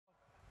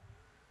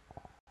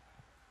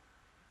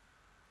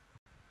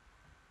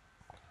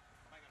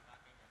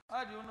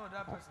How do you know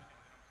that person?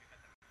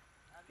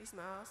 He's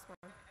my husband.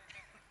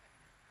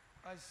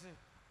 I see.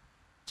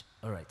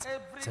 All right.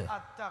 Every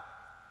attack,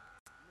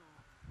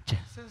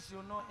 since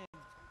you know him,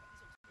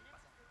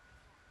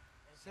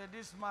 say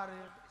this marriage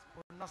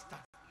will not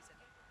start.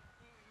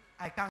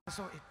 I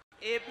cancel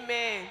it.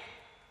 Amen.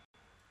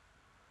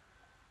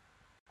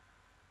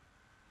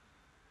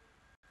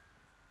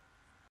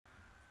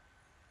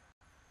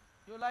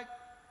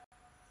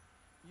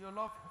 You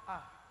love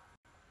her.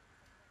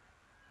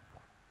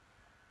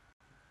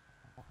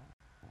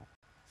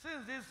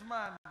 Since this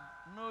man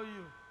know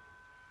you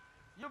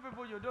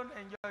people, you don't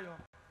enjoy your,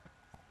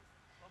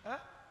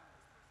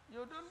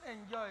 you don't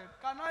enjoy.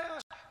 Can I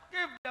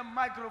give the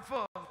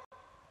microphone?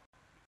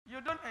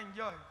 You don't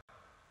enjoy.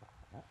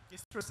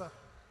 It's true, sir.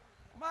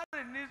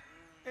 Marriage needs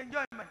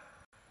enjoyment.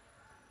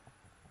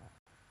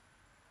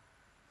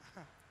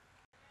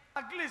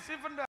 At least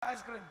even the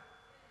ice cream.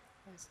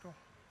 It's true.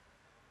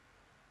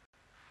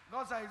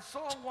 Because I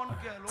saw one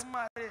girl who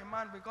married a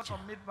man because of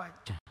meat pie.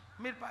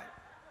 Meat pie.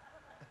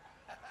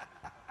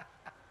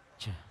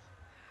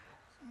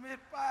 Meat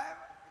pie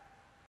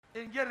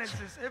in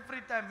Genesis.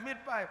 Every time meat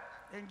pie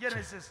in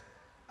Genesis.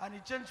 And he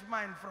changed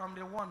mind from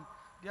the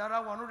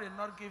other one who did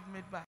not give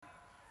meat pie.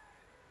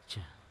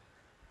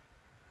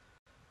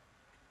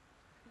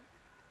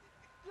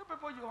 You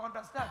people, you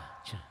understand.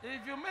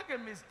 If you make a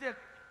mistake,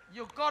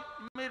 you cut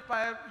meat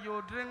pie,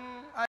 you drink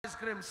ice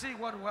cream, see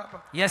what will happen.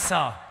 Yes,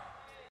 sir.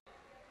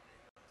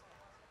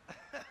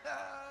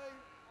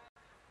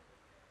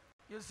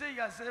 You see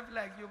yourself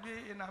like you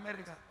be in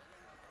America.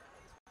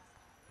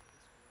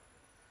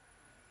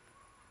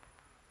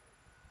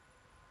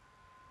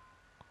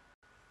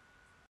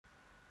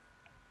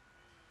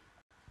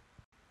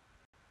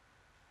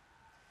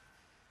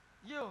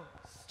 You,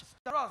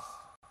 Ross,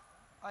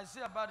 I see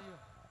about you.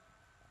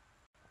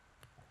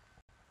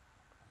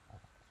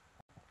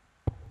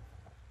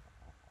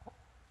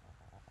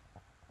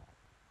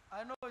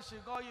 I know she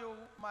call you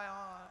my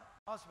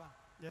husband.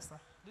 Yes, sir.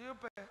 Do you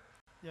pay?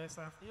 Yes,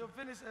 sir. You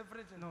finish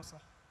everything? No, sir.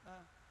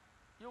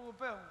 You will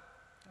pay?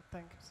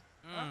 Thank you, sir.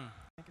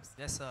 Thank you, sir.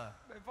 Yes, sir.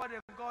 Before they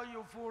call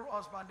you full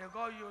husband, they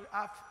call you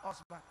half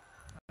husband.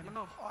 You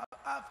know,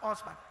 half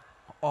husband.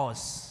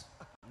 Us.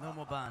 No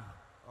more ban.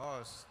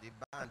 Us, the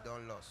band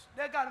don't lose.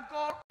 They can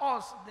call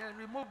us, they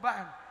remove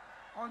band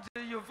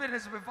until you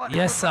finish before.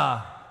 Yes,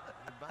 sir.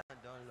 The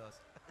band don't lose.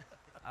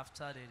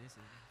 After this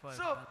is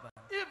so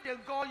if they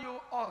call you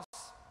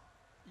us,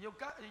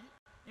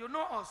 you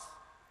know us.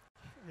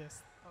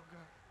 Yes.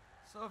 Okay.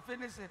 So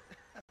finish it.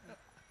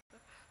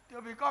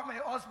 To become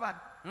a husband.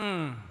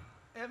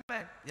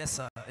 Amen. Yes,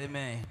 sir.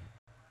 Amen.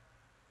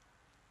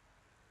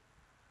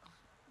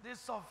 This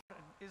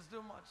suffering is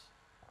too much.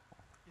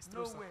 It's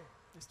true, no sir. way.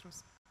 It's true,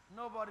 sir.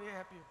 Nobody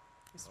help you.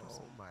 It's true, Oh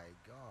sir. my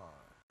God.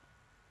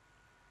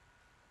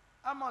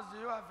 How much do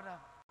you have now?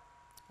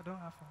 I don't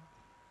have money.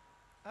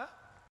 Huh?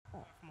 I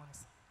don't have money,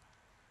 sir.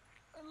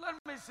 Let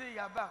me see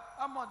your back.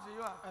 How much do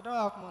you have? I don't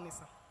have money,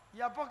 sir.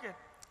 Your pocket?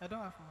 I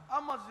don't have money.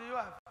 How much do you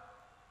have?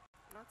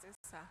 Nothing,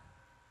 sir.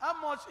 How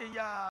much in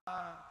your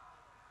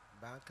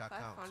Bank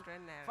account.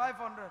 500 naira.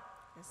 500.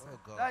 Yes, sir. Oh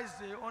God. That is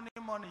the only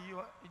money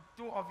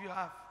two of you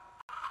have.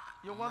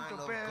 You want Man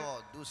to of pay.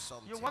 God, do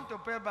something. You want to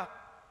pay back.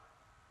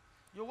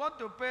 You want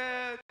to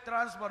pay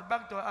transport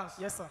back to us.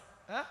 Yes, sir.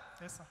 Huh?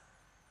 Yes, sir.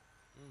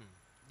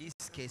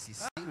 This case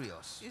is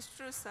serious. It's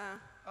true, sir.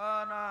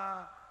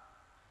 And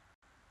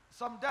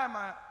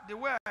sometime the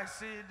way I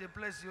see the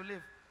place you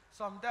live,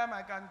 sometime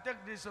I can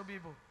take these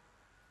people,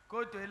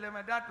 go to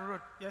Eleme, that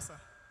road. Yes, sir.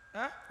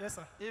 Huh? Yes,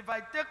 sir. If I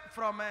take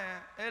from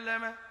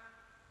Eleme,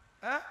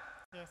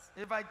 Yes.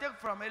 if I take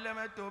from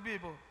Eleme to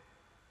Obibo,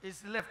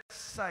 it's left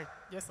side.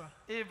 Yes, sir.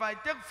 If I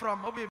take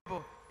from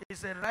Obibo,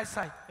 it's the right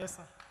side. Yes,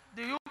 sir.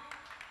 Do you?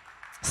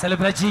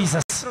 Celebrate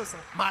Jesus. It's true, sir.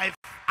 My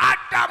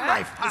father,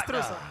 my father. It's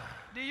true, sir.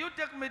 Do you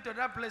take me to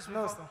that place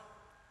before? No, sir.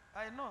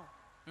 I know.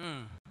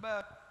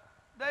 But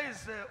there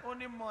is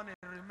only money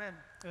remain.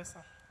 Yes,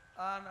 sir.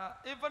 And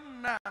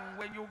even now,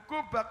 when you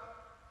go back,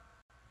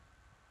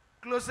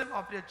 closing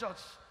of the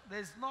church, there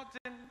is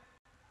nothing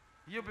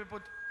you people.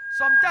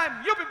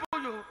 Sometimes you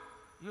people,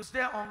 you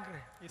stay hungry.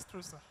 It's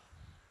true, sir.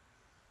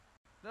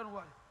 Don't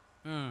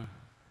worry.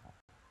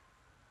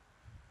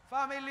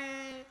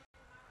 Family.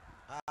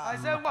 I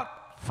say what?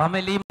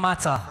 Family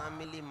matter.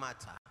 Family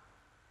matter.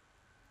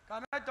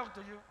 Can I talk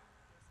to you?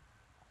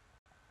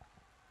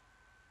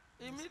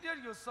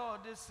 Immediately you saw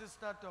this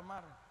sister to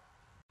marry.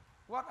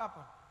 What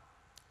happened?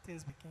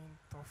 Things became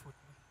tough with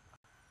me.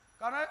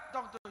 Can I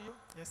talk to you?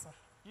 Yes, sir.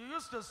 You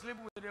used to sleep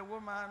with a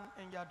woman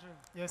in your dream.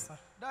 Yes, sir.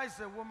 That is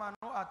a woman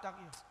who attacked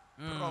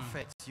you.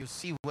 Prophet, you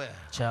see where?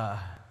 Cha.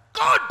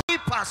 Go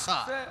deeper,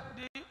 sir. Say,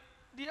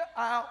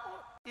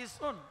 his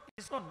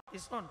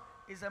own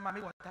is a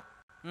mommy water.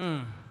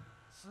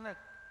 Snake.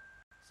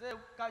 Say,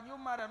 can you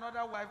marry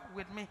another wife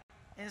with me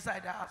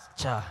inside the house?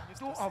 Cha.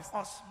 Two of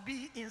us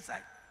be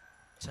inside.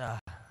 Cha.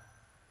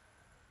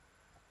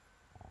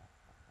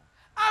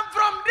 And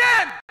from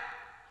then,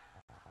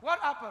 what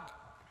happened?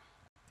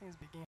 Things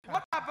became hard.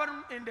 What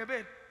happened in the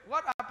bed?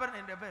 What happened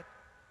in the bed?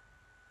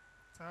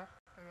 Sir,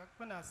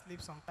 when I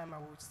sleep sometime, I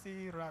will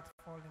see rat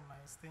fall in my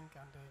sink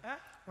and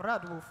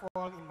rat will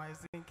fall in my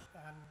zinc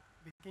and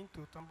begin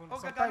to tumble.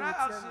 Okay, Sometimes can I it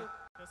ask tells you, me-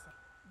 Yes, sir.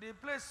 the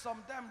place,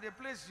 sometimes the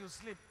place you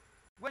sleep,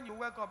 when you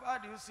wake up, how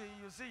do you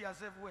see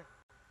yourself where?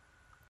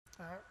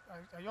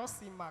 I just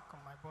see mark on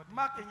my body.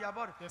 Mark in your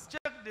body. Yes, sir.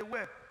 Check the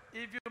way.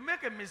 If you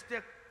make a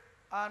mistake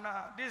and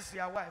this is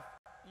your wife,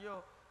 you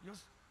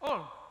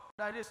hold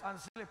like this and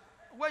sleep.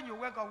 When you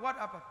wake up, what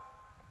happened?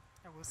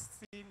 I will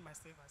see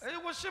myself as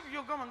It will ship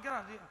you, come and get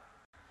out here.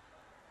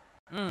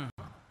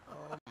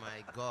 Oh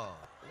my God.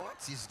 What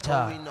is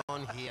Cha. going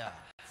on here?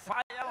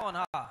 Fire on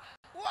her.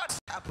 What's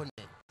happening?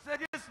 Say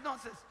this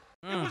nonsense.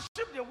 It will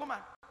ship the woman.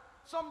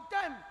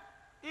 Sometimes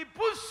he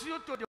pushes you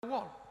to the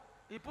wall.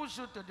 He pushes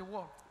you to the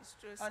wall. It's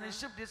true, And he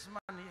sir. ship this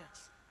man here.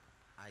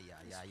 Ay,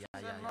 It's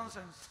ay.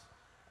 nonsense.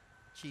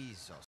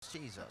 Jesus.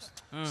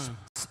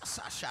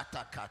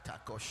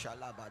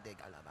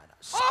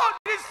 All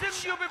these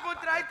things you people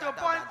try to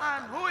point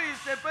and who is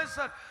the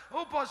person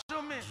who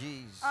pursue me.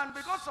 Jesus. And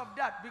because of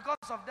that,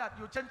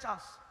 you change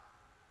us.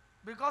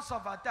 Because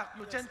of attack,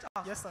 you change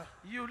us. Yes, sir.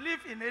 You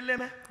live in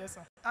Eleme Yes,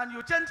 sir. and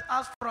you change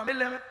us from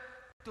Eleme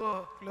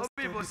to Close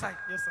to Obibo Obibo. side.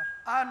 Yes, sir.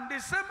 And the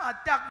same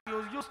attack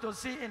you used to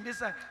see in this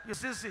side, you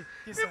still see.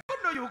 Yes, Even sir.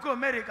 though you go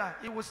America,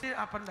 it will still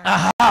happen like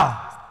that.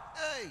 Aha.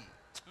 Hey.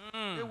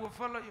 It will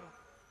follow you.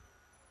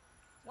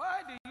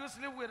 Why do you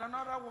sleep with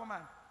another woman?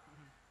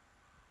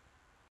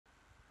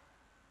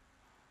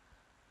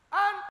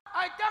 And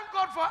I thank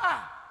God for her.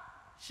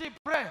 She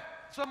pray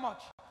so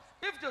much.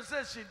 If you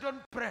say she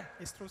don't pray,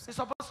 It's true, sir. it's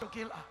supposed to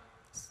kill her.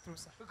 It's true,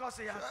 sir. Because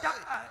he attack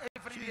her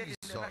every day in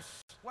the night.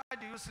 Jesus. Why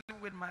do you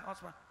sleep with my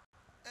husband?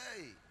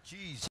 Hey.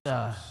 Jesus.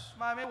 Cha.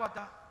 Mommy,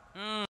 water.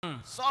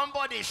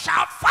 Somebody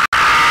shout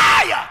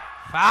fire.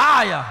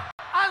 Fire.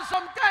 And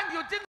sometimes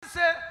you think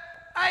say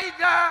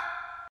either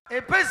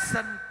a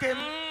person came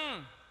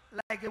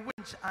like a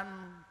winch and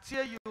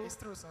tear you. It's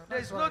true, sir. There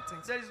is That's what not I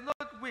think, sir. there is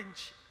no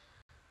winch.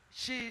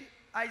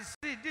 I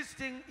see this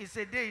thing is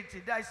a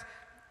deity. That is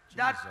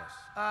that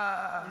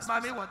It's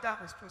mommy true, sir. water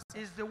It's true, sir.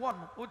 is the one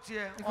who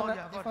tear all Even,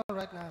 their body. even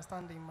right now, I'm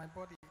standing in my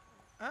body.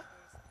 Huh?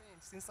 There's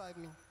pains inside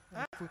me. in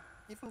Huh? the foot.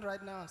 Even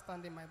right now, I'm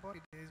standing in my body.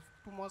 There is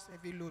too much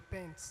heavy load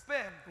pains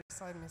Pain.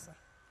 inside me, sir.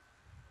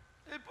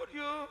 They put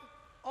you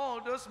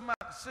all those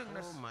marks,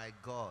 sickness. Oh my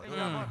God. In Oh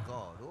your my body.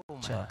 God. Oh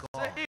my Cha.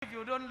 God. Say if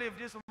you don't leave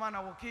this woman, I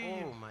will kill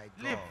you. Oh my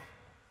Leave. God.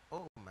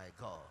 Oh my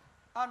God.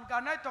 And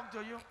can I talk to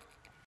you?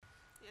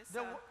 Yes,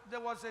 sir. There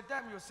was a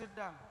time you sit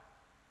down.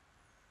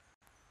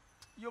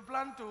 You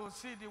plan to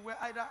see the way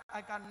either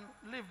I can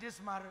leave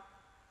this marriage.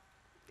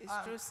 It's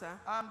true, sir.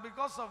 And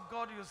because of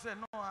God, you say,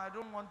 no, I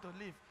don't want to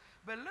leave.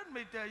 But let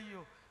me tell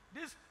you,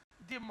 this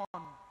demon,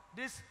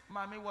 this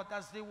mommy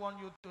waters, they want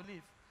you to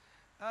leave.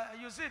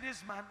 You see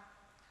this man,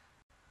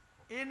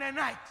 in a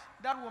night,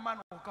 that woman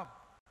will come.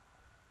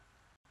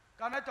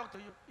 Can I talk to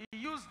you? He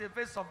used the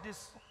face of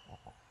this.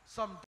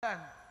 Sometime,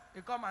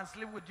 he come and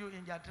sleep with you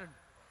in your dream.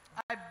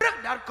 I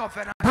break that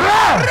covenant.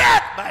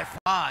 Break by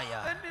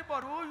fire.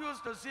 Anybody who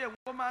used to see a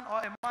woman or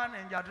a man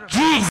in your dream,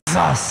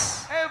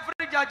 Jesus.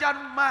 every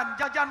Jajan man,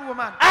 Jajan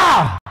woman,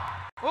 Ah.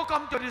 who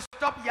come to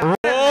disturb your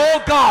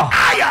Oh God.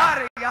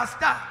 marry your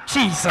star,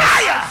 Jesus.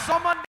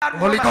 summon that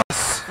Holy woman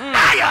Ghost.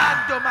 and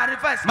to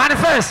manifest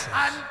Manifest.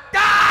 and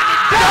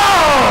die.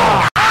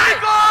 Go. Holy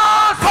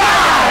Ghost,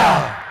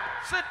 Fire.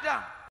 sit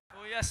down.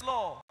 Oh yes,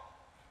 Lord.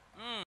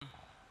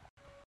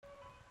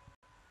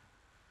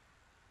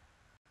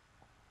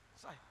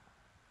 Sigh.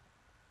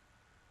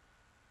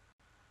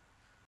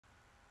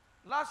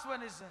 Last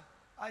Wednesday,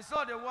 I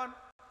saw the one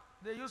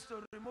they used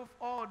to remove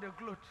all the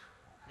clothes.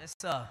 Yes,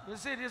 sir. You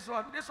see this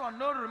one? This one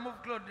no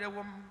remove clothes. They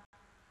will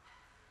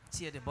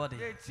Tear the body.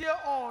 they tear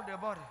all the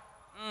body.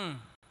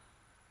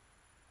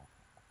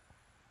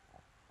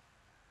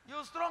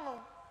 You strong. Oh.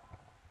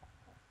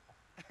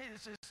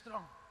 She's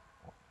strong.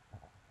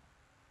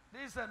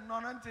 This is a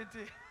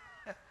non-entity.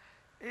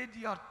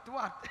 Idiot.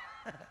 What?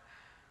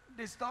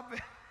 They stop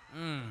it.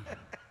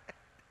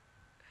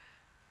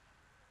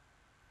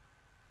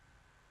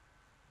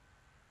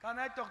 Can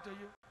I talk to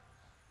you?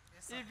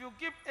 Yes, sir. If you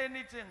keep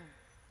anything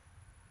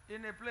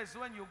in a place,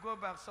 when you go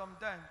back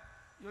sometime,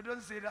 you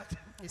don't see that thing.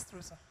 It's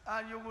true, sir.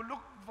 And you will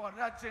look for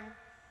that thing.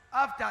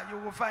 After, you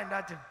will find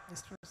that thing.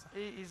 It's true, sir.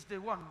 He is the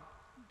one.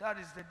 That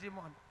is the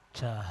demon.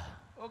 Cha.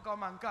 Who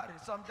come and carry.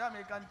 Sometimes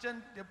he can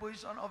change the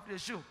position of the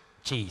shoe.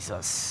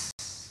 Jesus.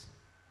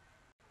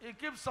 He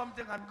keeps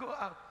something and go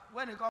out.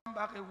 When he come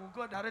back, he will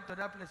go direct to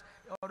that place.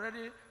 He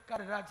already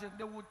carry that thing.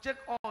 They will check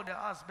all the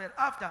house, but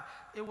after,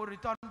 he will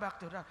return back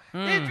to that.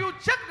 If you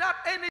check that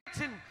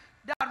anything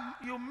that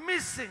you're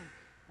missing,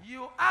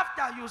 you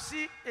after you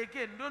see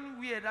again, don't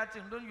wear that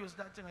thing, don't use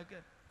that thing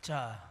again.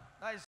 Cha.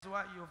 That is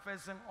why you're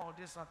facing all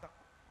this attack.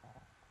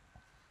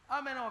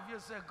 How many of you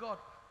say, God,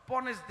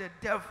 punish the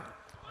devil?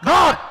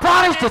 God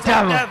punish the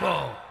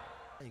devil.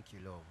 Thank you,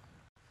 Lord.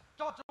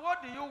 Church,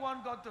 what do you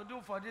want God to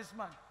do for this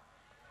man?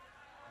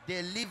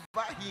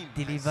 Deliver him.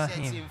 Deliver and set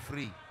him. him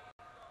free.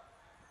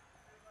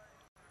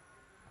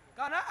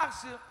 Can I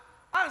ask you,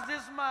 ask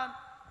this man,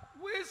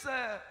 who is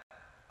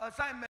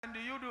assignment do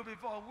you do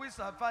before? With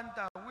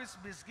Fanta, with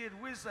biscuit,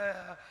 with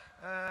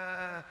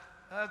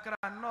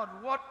granite?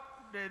 What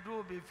they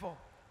do before?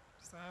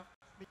 Sir,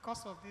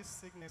 because of this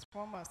sickness,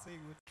 one must say you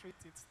will treat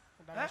it.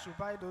 That I should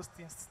buy those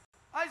things.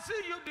 I see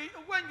you.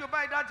 When you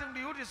buy that thing, do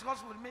you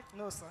discuss with me?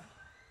 No, sir.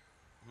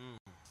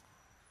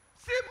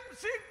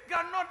 See,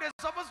 granite they're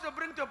supposed to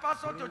bring to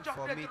pastor to chop.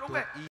 For me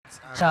to eat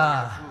and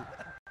Cha. food.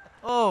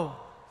 Oh.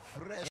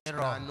 Fresh Error.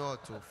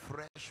 granite,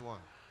 fresh one.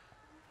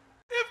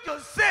 If you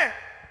say,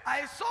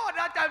 I saw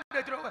that time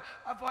they throw away,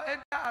 I for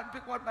enter and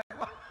pick one by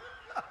one.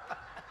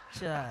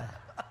 Cha.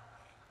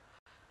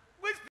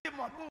 Which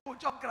demon who will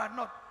chop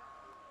granite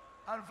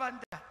and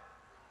Fanta?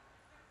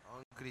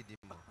 Hungry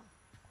demon.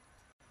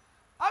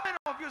 How many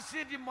of you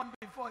see demon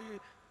before you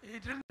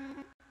drink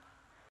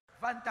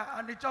Fanta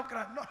and he chop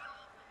granite?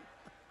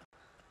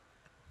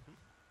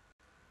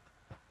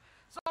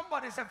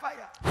 Somebody say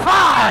fire.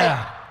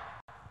 Fire.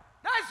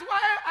 That's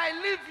why I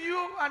leave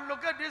you and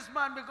look at this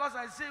man, because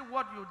I see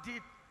what you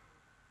did.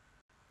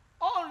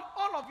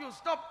 All of you,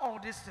 stop all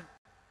this thing.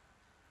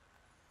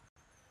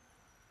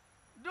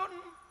 Don't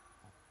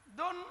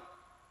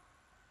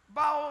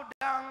bow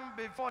down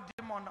before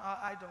demon or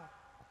idol.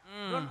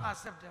 Don't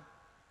accept them.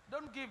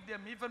 Don't give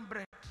them even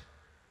bread.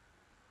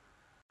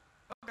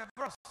 Okay,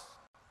 bros.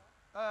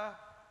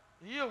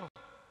 You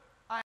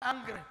are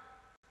angry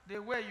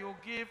the way you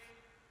give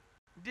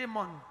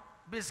demon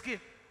biscuit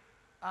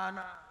and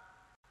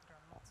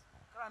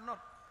granite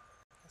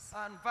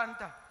and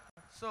Fanta.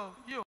 So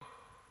you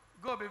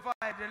go before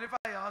I deliver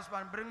your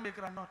husband, bring me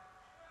granite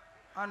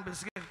and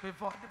biscuit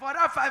before. For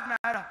that 5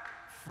 naira.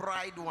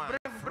 Fried one. Bring.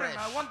 Fresh.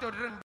 I want to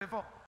drink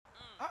before.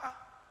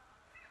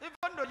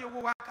 Even though you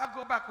walk, I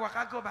go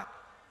back.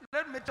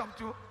 Let me chop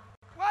too.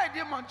 Why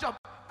demon chop?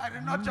 I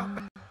did not chop.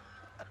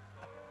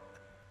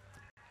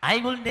 I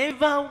will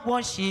never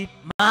worship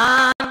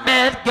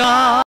man-made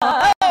God.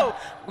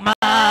 Man,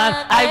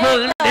 I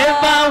will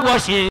never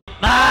worship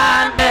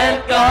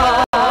man-made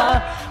God.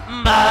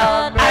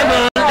 Man, I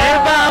will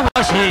never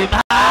worship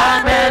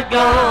man-made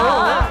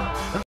God.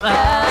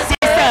 My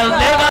sister will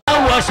never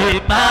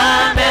worship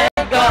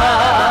man-made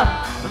God.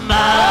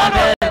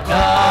 Man-made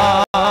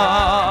God.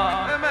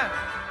 Amen.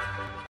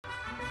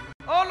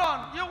 Hold on.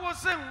 You will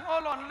sing.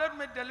 Hold on. Let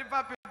me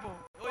deliver people.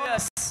 Oh,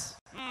 yes.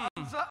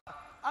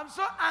 I'm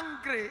so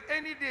angry.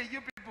 Any day you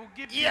people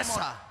give Yes,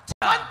 demon sir.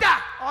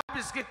 Fanta or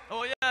biscuit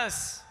Oh,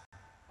 yes.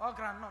 or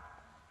granite.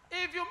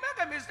 If you make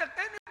a mistake,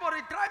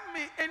 anybody try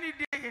me any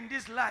day in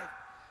this life,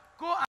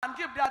 go and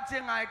give that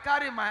thing. I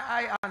carry my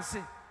eye and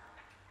see.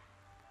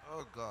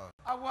 Oh God.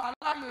 I will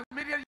allow you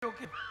immediately. You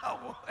keep.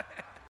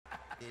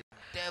 The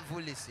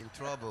devil is in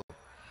trouble.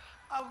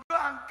 I will go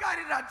and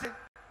carry that thing.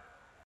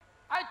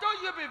 I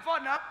told you before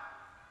now,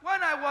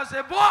 when I was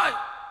a boy,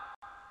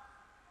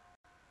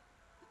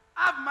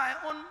 have my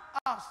own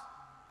house.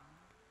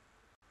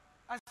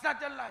 I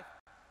started life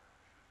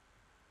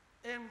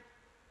in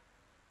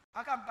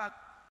Akampak,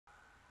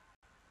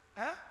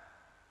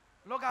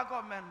 local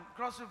government,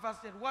 Cross River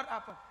State. What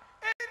happened?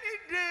 Any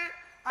day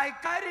I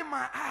carry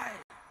my eye,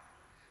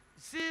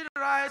 see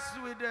rice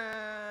with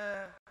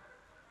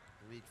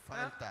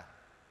Fanta.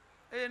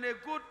 in a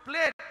good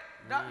plate.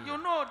 That, you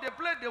know, the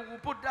plate they will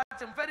put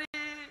that in very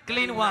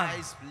Clean one.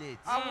 Nice plate.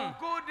 I will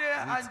go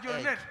there With and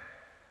urinate. egg.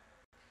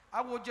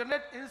 I will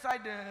urinate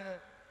inside the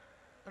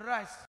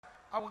rice.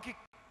 I will kick.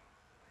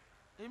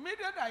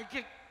 Immediately I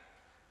kick,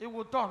 it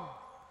will turn.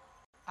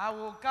 I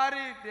will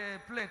carry the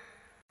plate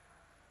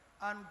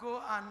and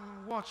go and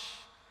wash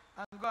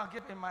and go and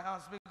keep in my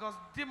house, because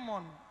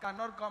demon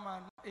cannot come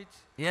and eat.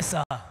 Yes,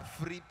 sir.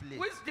 Free plate.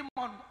 Which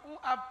demon who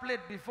have plate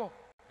before?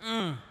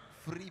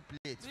 Free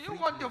plate. Do you free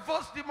want plate. to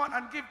force demon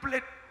and give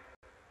plate?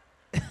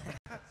 So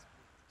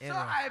Error.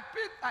 I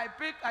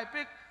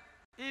pick.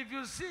 If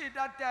you see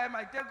that time,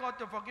 I tell God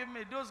to forgive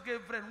me. Those gay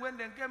friends, when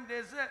they came,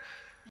 they say,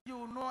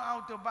 you know how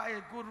to buy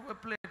a good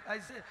plate. I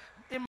say,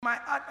 in my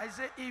heart, I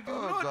say, if you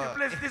know God. the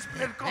place this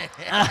plate comes,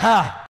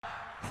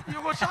 you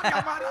will shut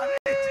your mouth and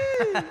eat.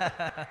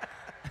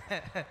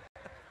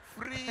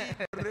 Free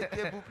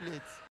breakable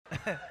plate.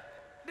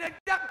 They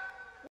thank,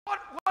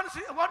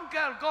 one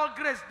girl called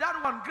Grace,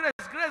 that one, Grace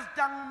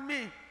thanked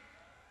me.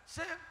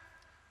 Say,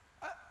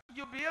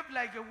 you behave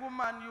like a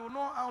woman, you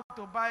know how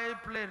to buy a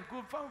plate,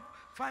 good,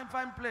 fine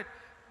plate.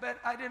 But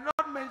I did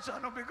not mention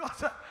it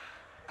because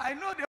I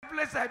know the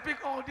place I pick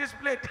all this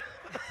plate.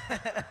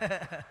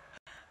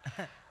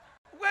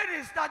 When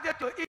he started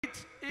to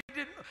eat, he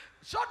did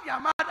shut your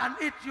mouth and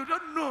eat. You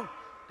don't know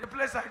the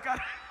place I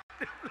carry.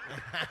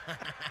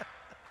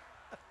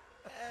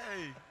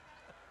 Hey.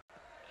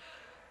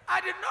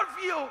 I did not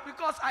feel,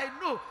 because I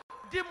know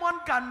demon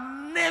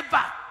can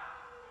never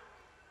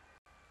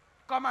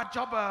come and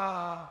chop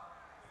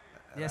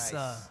Yes,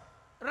 sir.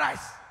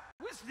 rice.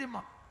 Which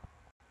demon?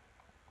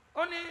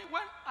 Only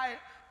when I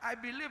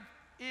believe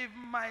if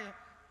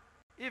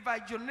I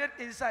urinate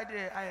inside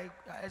there, I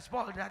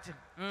spoil that thing.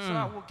 So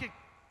I will kick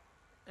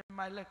in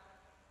my leg.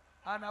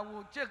 And I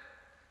will check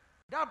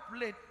that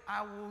plate.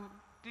 I will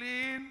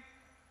clean,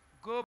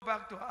 go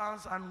back to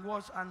house and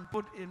wash and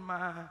put in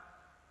my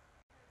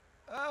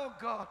Oh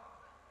God.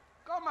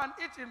 Come and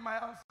eat in my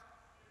house.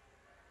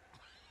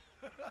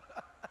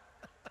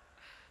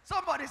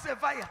 Somebody say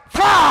fire.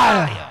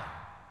 Fire.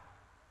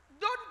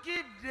 Don't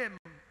give them.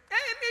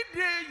 Any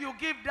day you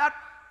give that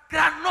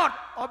granite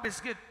or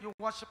biscuit, you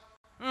worship.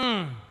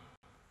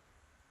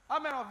 How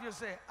many of you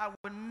say, I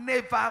will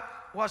never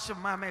worship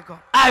man-made God?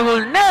 I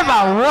will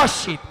never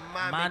worship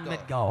Man-made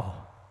man-made God.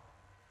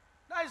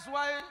 That is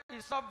why he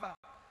suffered.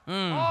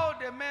 All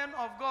the men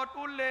of God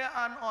who lay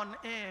hand on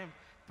him,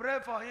 pray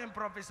for him,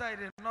 prophesy,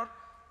 did not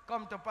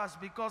come to pass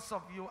because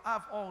of you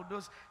have all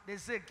those. They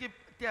say, keep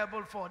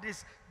table for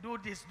this, do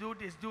this, do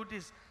this, do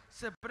this.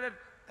 Separate,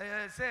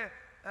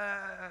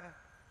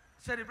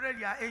 celebrate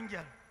your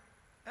angel.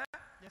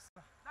 Yes,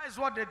 sir. That is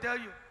what they tell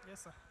you.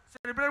 Yes, sir.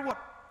 Celebrate what?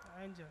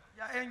 Angel.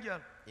 Your angel.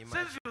 Imagine.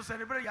 Since you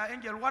celebrate your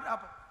angel, what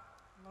happened?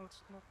 No,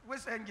 no.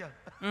 Which angel?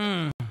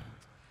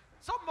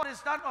 Somebody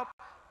stand up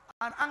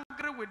and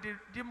angry with the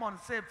demon.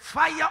 Say,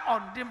 fire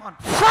on demon.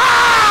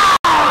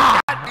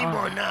 That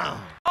demon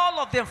now. All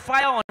of them,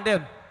 fire on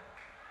them.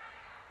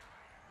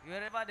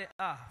 Wherever they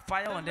are,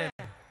 fire on them.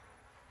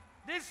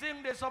 This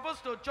thing they're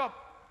supposed to chop.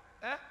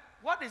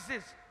 What is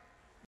this?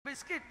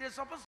 Biscuit they're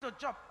supposed to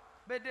chop.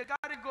 But they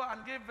carry go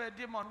and give a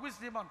demon. Which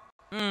demon?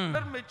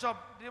 Let me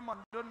chop. Demon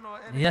don't know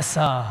anything. Yes,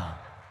 sir.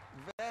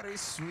 Very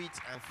sweet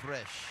and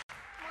fresh.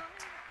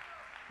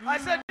 I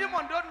said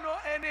demon don't know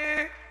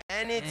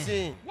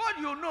Anything. what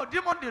you know.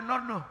 Demon did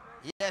not know.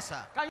 Yes,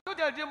 sir. Can you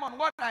tell demon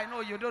what I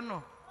know you don't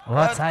know?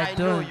 What I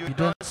do, you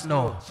don't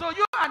know. So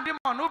you and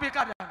demon who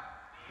bigger than?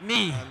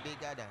 Me. I'm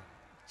bigger than.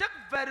 Check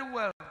very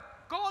well.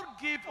 God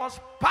give us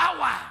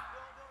power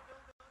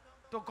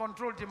to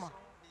control demon.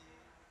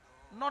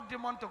 Not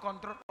demon to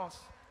control us.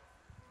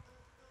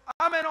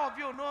 How many of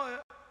you know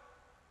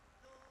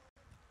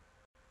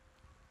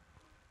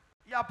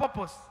your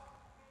purpose?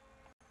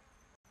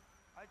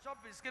 I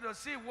chop biscuit to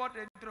see what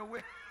they throw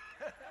away.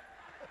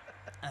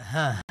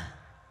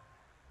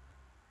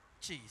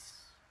 Cheese.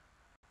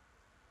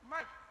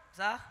 Mike,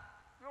 Sir?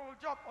 you will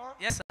chop, huh?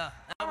 Yes, sir. I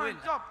Come on, will.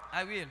 chop.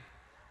 I will.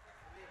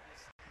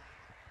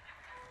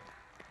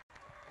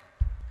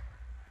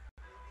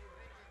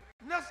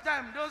 Next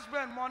time, don't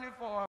spend money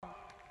for.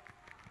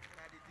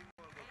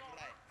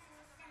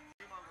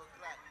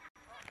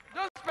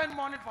 Don't spend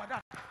money for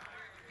that.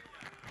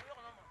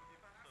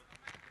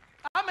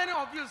 How many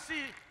of you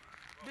see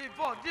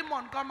before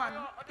demon come and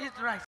eat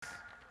rice?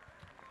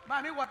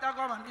 Mommy, water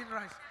come and eat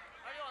rice.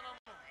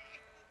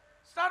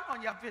 Stand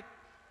on your feet.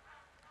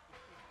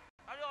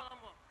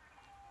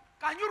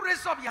 Can you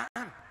raise up your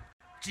hand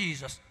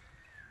Jesus.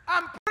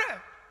 and pray?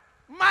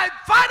 My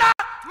Father,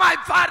 my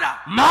Father.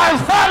 My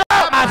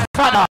Father, my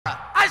Father.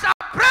 As I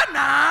pray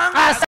now,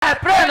 As I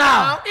pray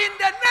now, in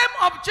the name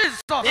of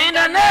Jesus, in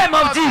the name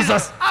of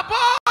Jesus,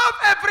 above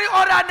every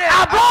other name,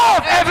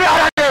 above every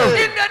other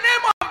name, in the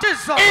name of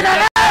Jesus, in the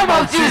name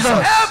of Jesus,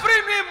 every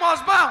knee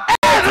must bow,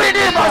 every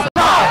knee must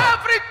bow,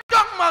 every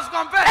tongue must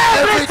confess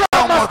every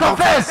tongue must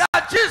confess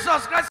that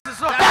Jesus Christ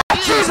is Lord. that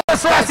Jesus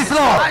Christ is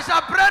Lord. I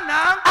shall pray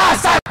now.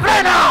 As I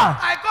pray now,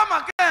 I come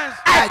against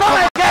I come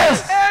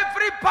against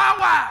every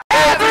power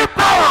every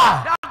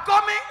power that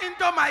coming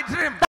into my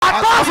dream,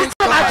 that comes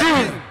into my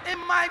dream, in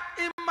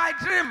my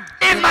dream,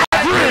 in my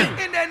dream,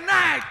 in the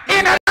night,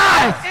 in the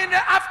night, in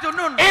the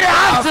afternoon, in the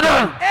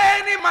afternoon,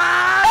 any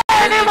man,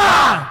 any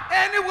man,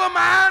 any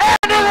woman,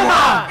 any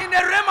woman, in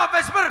the realm of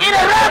the spirit, in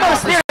the realm of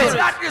spirit,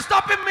 that is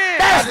stopping me,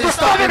 that is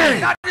disturbing me,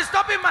 that is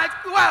stopping my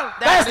wealth,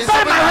 that is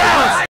stopping my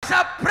wealth. I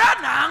shall pray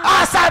now.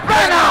 As I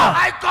pray now,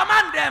 I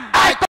command them.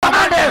 I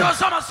command them To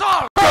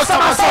somersault. to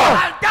somersault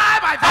I'll die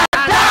by fire.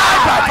 and die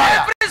by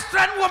fire. Every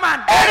strange woman.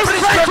 Every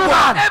strange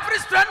woman, Every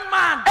strange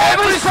man.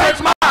 every strange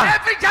man,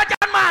 Every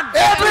judging man.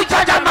 every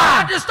judging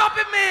man That is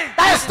stopping me.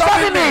 that is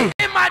stopping me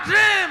In my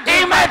dream.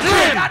 in my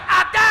dream, That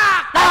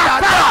attack.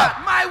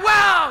 My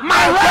wealth.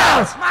 my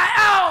wealth, My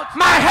health.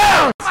 my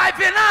health, My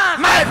finance.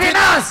 my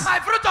finance, My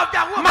fruit of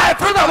the womb. my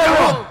fruit of the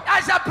womb. I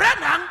shall pray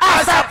now.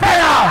 As I pray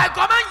now, I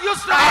command you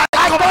strong.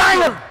 I command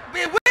you,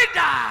 Be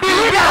withered. be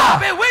withered,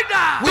 Be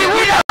withered. be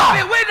withered,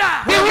 Be withered.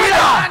 be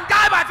withered, And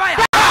die by fire.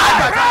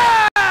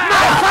 die.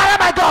 My Father,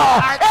 my God,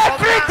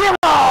 every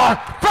demon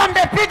from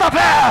the pit of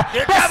hell,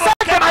 they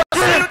set in my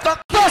dream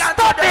to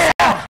stop me,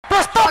 to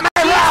stop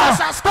my wealth,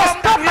 to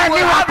stop my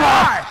miracle,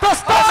 to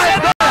stop my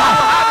prayer.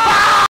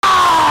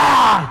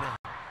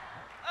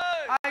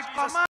 I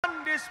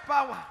command this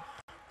power.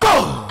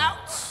 Go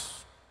out.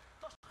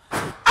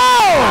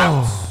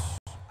 Oh,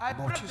 I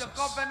break the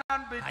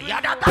covenant between you.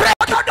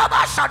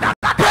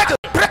 break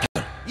it, break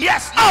it.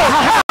 Yes.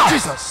 Oh,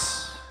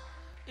 Jesus.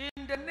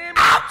 In the name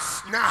Out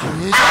now.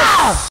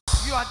 Out.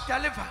 you are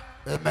delivered.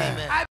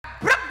 Amen. I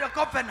break the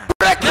covenant.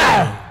 Break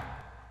it.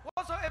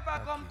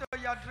 Whatsoever come to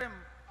your dream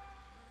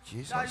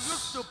that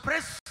used to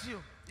press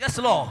you, Yes,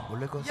 Lord.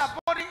 your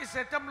body is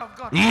a temple of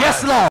God.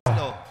 Yes, Lord.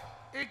 No.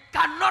 It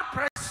cannot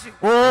press you.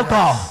 Oh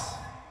God.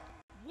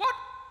 What?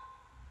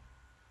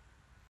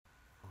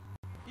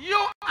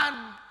 You and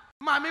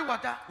Mommy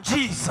Water.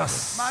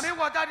 Jesus. Mommy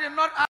Water did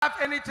not have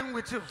anything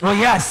with you. Oh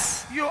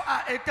yes. You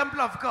are a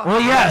temple of God. Oh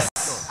yes.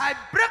 Yes. I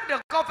break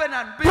the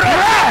covenant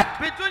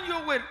between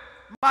you with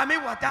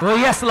Mami Water. Oh,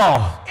 yes,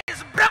 Lord.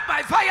 It's break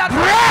by fire.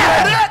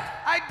 Break.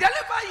 I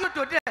deliver you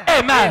today.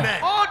 Amen.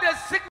 All the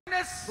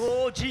sickness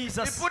Oh, be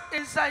Jesus. put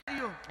inside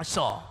you. I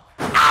saw.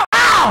 Ow,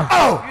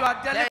 ow. You are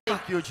delivered.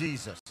 Thank you,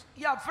 Jesus.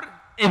 You are free.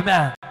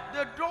 Amen.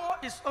 The door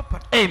is open.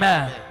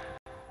 Amen.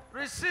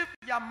 Receive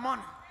your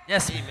money.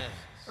 Yes. Amen.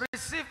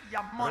 Receive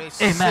your money.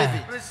 Receive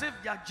Amen. it. Receive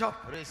your job.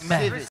 Receive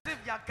Amen. it. Receive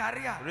your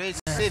career.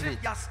 Receive it.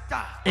 your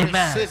star.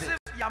 Amen. Receive Receive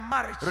it. your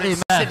marriage.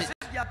 Receive Amen. it.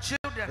 Receive your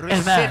children.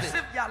 Amen.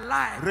 Receive your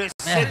life.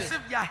 Receive it.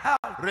 Receive your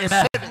health.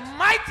 Receive it.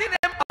 Mighty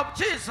name of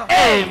Jesus.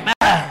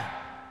 Amen.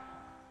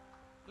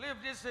 Leave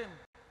this thing.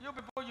 You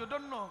people, you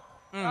don't know.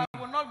 I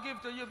will not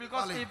give to you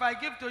because if I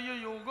give to you,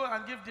 you will go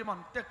and give demon.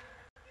 Take.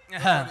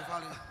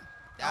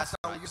 That's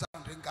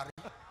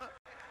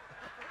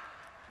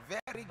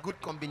very good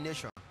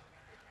combination.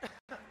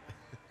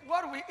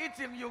 What we eat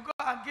him, you go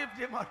and give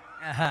demon.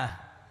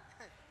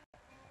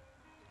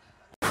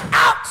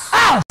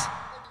 Out.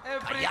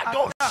 Every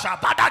Yado attack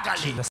Shabadagali.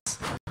 Jesus.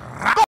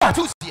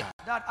 Rakatusia.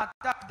 that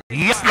attack the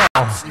Yes,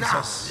 Lord.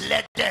 Now,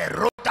 let the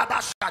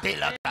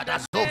Rodabashadela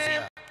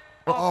Kadazovia.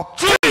 Oh,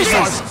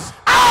 Jesus.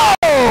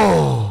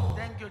 Oh.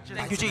 Thank you, Jesus.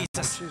 Thank you,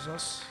 Jesus.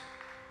 Jesus.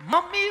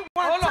 Mommy,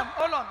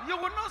 Hold on. You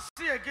will not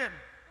see again.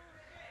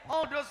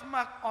 All those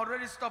marks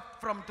already stopped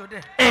from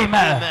today.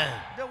 Amen.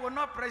 They will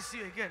not press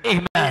you again.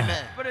 Amen.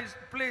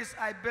 Please,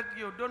 I beg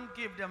you, don't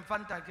give them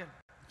Fanta again.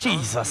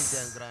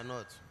 Jesus.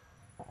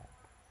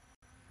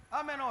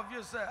 How many of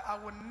you say, I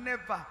will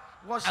never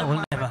wash I will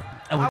my never.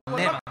 bread. I will I will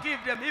never. not give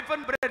them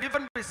even bread,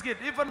 even biscuit,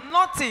 even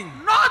Nothing.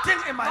 nothing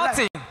in my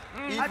Nothing.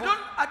 life.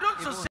 I don't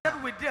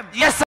associate with them.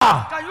 Yes,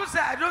 sir. Can you say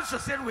I don't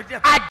associate with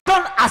them? I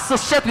don't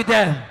associate with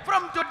them.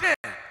 From today,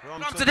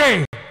 From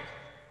today,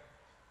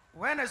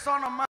 when a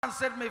son of man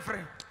set me free,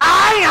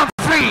 I am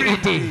free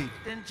indeed.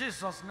 in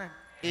Jesus' name,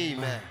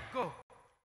 Amen. go.